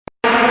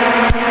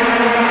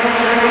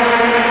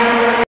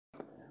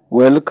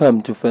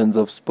Welcome to Fans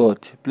of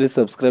Sport. Please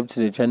subscribe to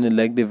the channel,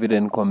 like the video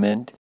and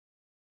comment.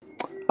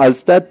 I'll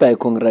start by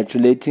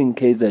congratulating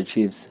Kaizer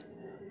Chiefs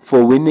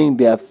for winning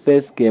their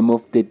first game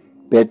of the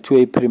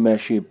Betway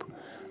Premiership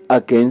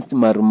against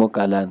Marumo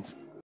Gallants.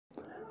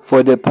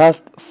 For the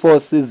past 4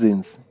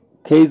 seasons,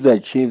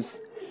 Kaizer Chiefs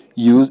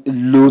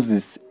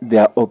loses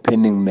their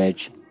opening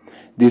match.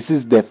 This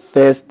is the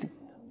first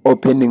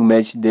opening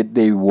match that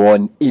they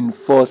won in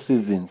 4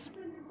 seasons.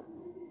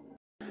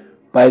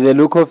 By the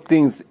look of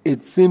things,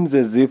 it seems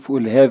as if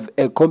we'll have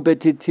a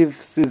competitive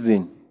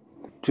season,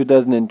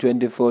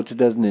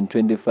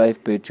 2024-2025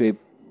 Betway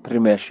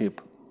Premiership.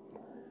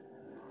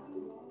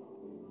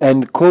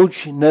 And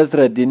Coach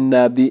Nasreddine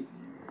Nabi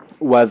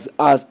was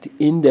asked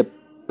in the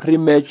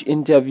pre-match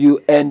interview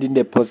and in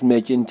the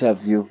post-match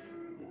interview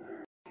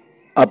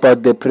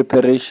about the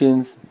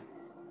preparations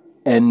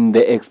and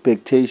the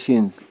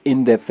expectations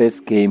in the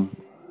first game.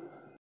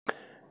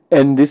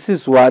 And this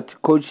is what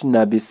Coach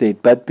Nabi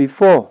said. But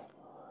before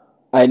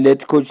I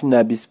let Coach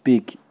Nabi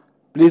speak,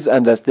 please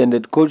understand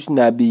that Coach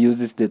Nabi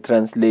uses the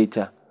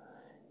translator.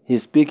 He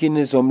speaks in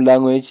his home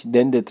language,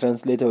 then the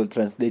translator will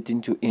translate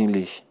into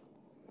English.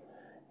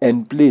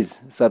 And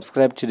please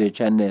subscribe to the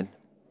channel.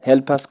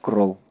 Help us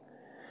grow.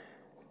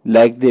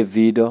 Like the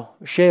video,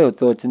 share your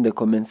thoughts in the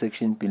comment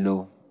section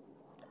below.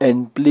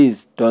 And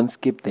please don't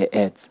skip the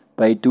ads.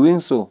 By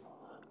doing so,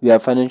 we are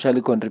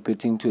financially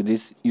contributing to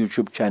this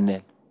YouTube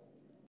channel.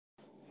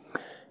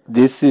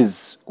 This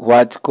is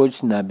what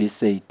Coach Nabi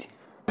said.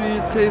 Je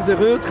suis très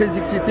heureux, très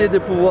excité de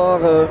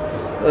pouvoir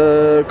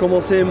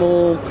commencer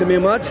mon premier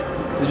match.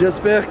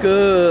 J'espère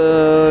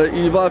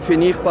qu'il va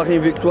finir par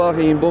une victoire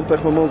et une bonne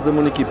performance de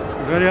mon équipe.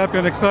 Very happy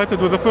and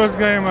excited with the first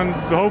game and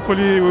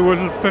hopefully we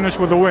will finish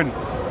with a win.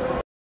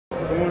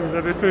 Comment vous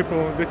avez fait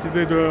pour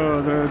décider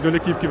de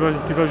l'équipe qui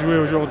va jouer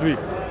aujourd'hui?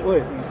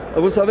 Oui.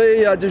 Vous savez,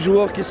 il y a des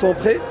joueurs qui sont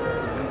prêts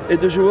et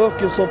des joueurs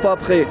qui ne sont pas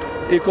prêts,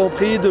 y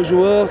compris des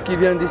joueurs qui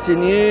viennent de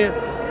signer,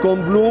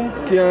 comme Bloom,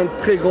 qui est un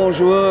très grand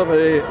joueur.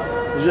 Et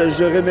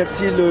je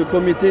remercie le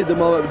comité de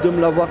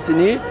me l'avoir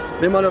signé,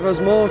 mais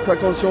malheureusement sa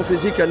condition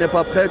physique n'est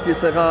pas prête et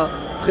sera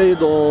prêt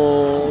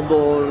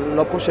dans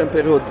la prochaine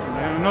période.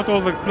 Not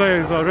all the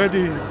players are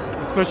ready,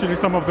 especially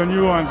some of the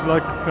new ones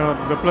like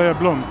the player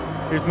Blum.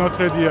 He's not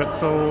ready yet,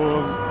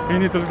 so he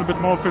needs a little bit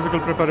more physical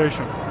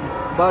preparation.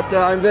 But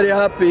I'm very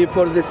happy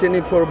for the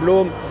signing for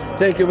Blum.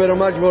 Thank you very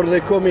much for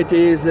the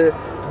committee. He's a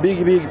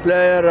big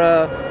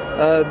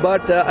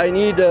but I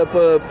need to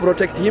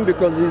protect him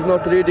because he's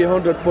not really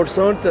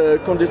 100%.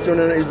 Condition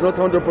is not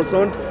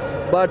 100%.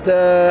 But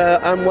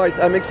I'm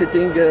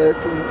exciting to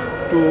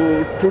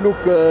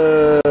look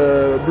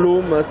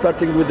Bloom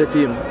starting with the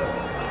team.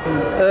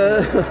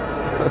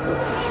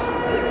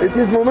 It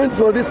is moment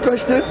for this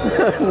question.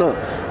 No.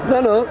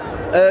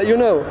 You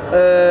know,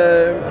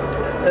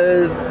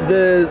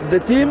 the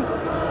team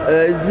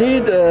is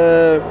need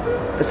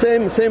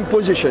same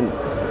position.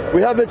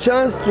 We have a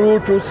chance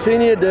to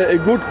sign a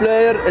good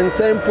player in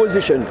same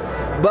position,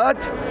 but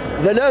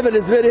the level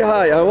is very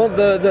high. I want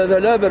the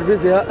level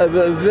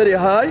very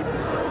high.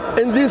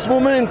 In this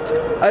moment,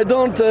 I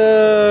don't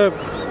have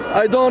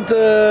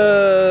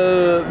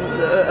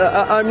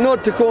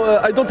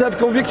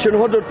conviction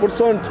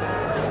 100%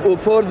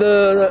 for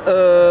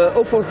the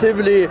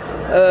offensively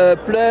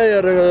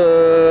player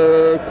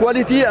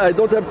quality. I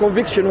don't have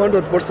conviction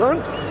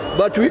 100%,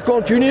 but we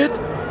continue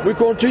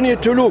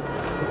to look.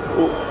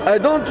 I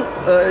don't,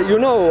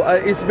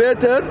 it's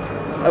better.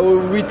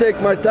 We take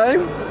my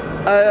time.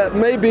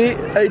 Maybe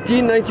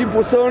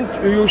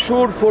 18-19% you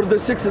sure for the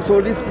success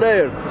of this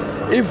player.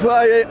 If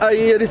I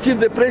receive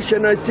the pressure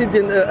and I sit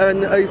in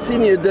and I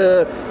sing it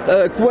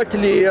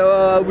quickly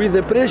with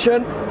the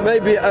pressure,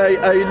 maybe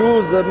I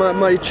lose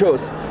my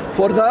choice.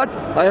 For that,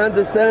 I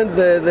understand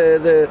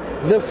the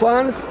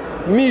fans,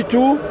 me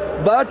too,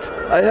 but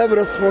I have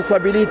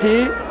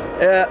responsibility.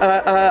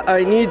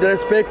 I need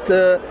respect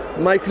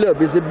my club.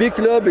 It's a big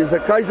club, it's a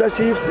Kaizer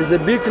Chiefs, it's a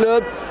big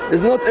club.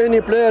 It's not any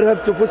player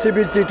have the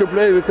possibility to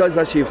play with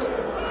Kaizer Chiefs.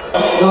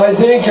 I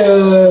think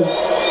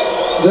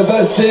the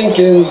best thing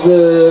is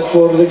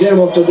for the game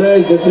of today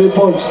is the 3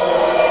 points.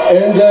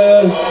 And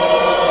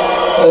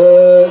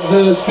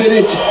the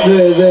spirit,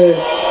 the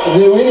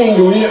winning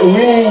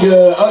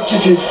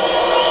attitude.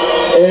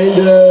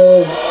 And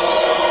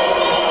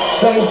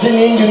some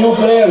signing new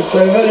players,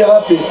 I'm very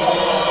happy.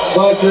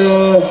 But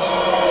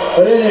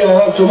really, I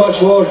have too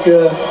much work.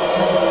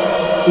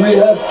 We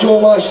have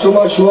too much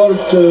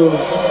work to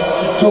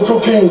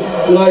cooking.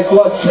 Like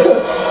what's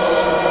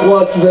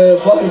the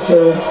fans?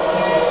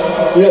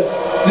 Yes,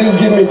 please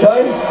give me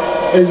time.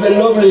 It's a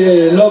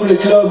lovely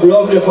club,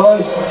 lovely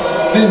fans.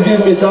 Please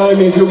give me time.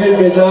 If you give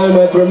me time,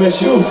 I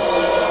promise you,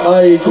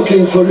 I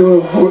cooking for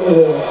you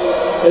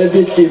a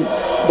big team.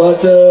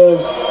 But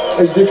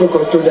it's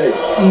difficult today.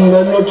 I'm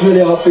not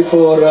very happy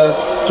for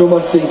too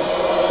much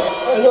things.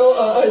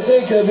 I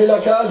think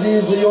Vilakazi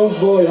is a young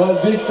boy, has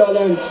big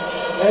talent,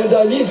 and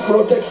I need to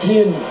protect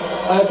him.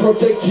 I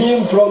protect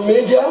him from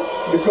media,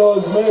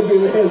 because maybe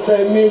they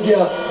say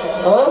media,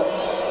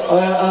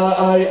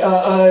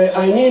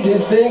 I need he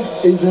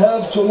thinks he's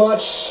have too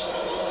much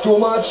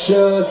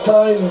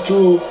time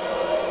to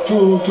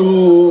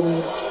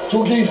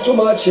give too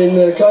much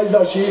in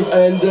Kaiser Chief,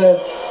 and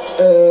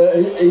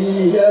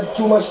he have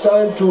too much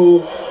time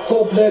to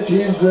complete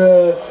his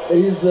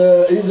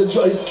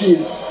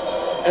skills.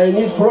 I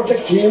need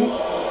protect him.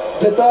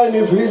 The time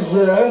if he's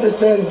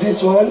understand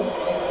this one,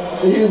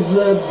 he's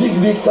a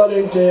big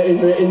talent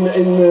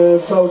in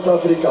South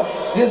Africa.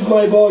 This is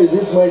my boy,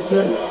 this is my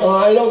son.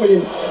 I love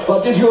him.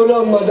 But if you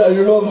love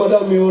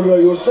madam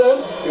your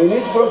son, you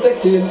need to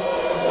protect him.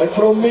 Like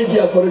from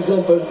media, for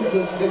example.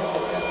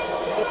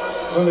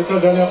 Dans les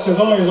 4 dernières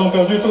saisons, ils ont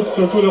perdu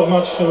tous leurs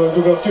matchs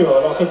d'ouverture.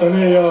 Alors cette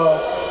année, il y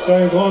a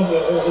une grande,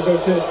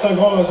 c'est une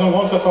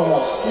grande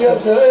performance.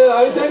 Yes,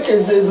 I think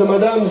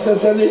Madame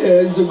sincerely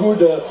is a good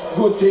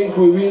thing.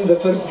 We win the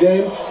first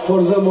game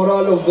for the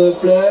morale of the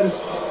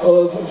players,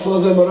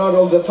 for the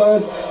morale of the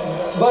fans.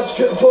 But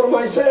for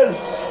myself,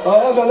 I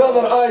have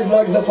another eyes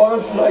like the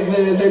fans, like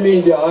the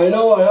media. I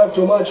know I have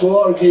too much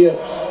work here,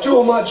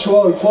 too much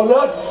work. For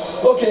that,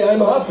 okay, I'm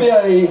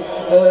happy.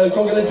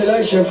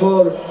 Congratulations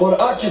for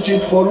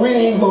attitude, for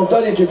winning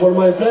mentality for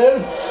my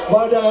players.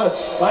 But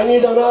I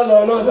need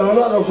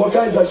another for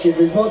Kaiser Chief.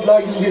 It's not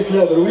like this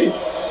level.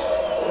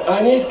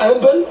 I need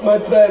humble. My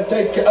player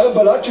take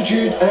humble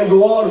attitude and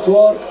work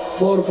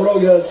for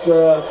progress,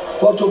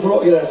 to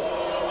progress.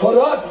 For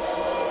that,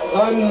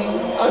 I'm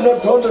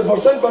not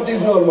 100%, but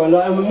it's normal.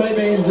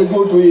 Maybe it's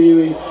good.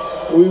 We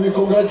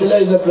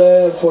congratulate the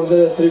player for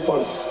the 3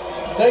 points.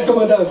 Thank you,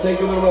 madam. Thank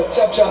you very much.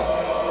 Chap chap.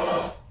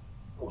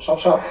 Chap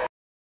chap.